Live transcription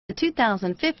The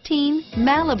 2015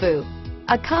 Malibu.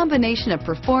 A combination of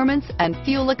performance and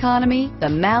fuel economy, the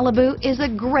Malibu is a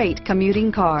great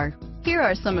commuting car. Here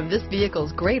are some of this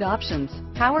vehicle's great options: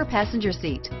 power passenger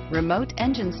seat, remote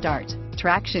engine start,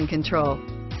 traction control,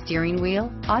 steering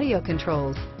wheel audio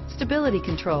controls, stability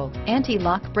control,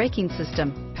 anti-lock braking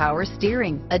system, power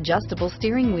steering, adjustable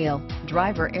steering wheel,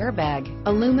 driver airbag,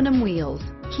 aluminum wheels,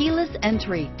 keyless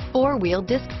entry, four-wheel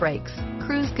disc brakes,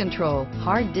 cruise control,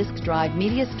 hard disk drive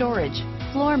media storage,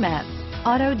 floor mats,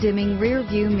 auto-dimming rear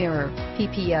view mirror,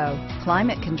 PPO,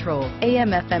 climate control,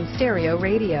 AM/FM stereo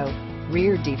radio,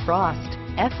 rear defrost,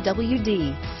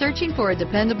 FWD. Searching for a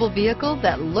dependable vehicle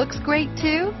that looks great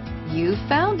too? You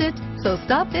found it, so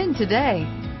stop in today.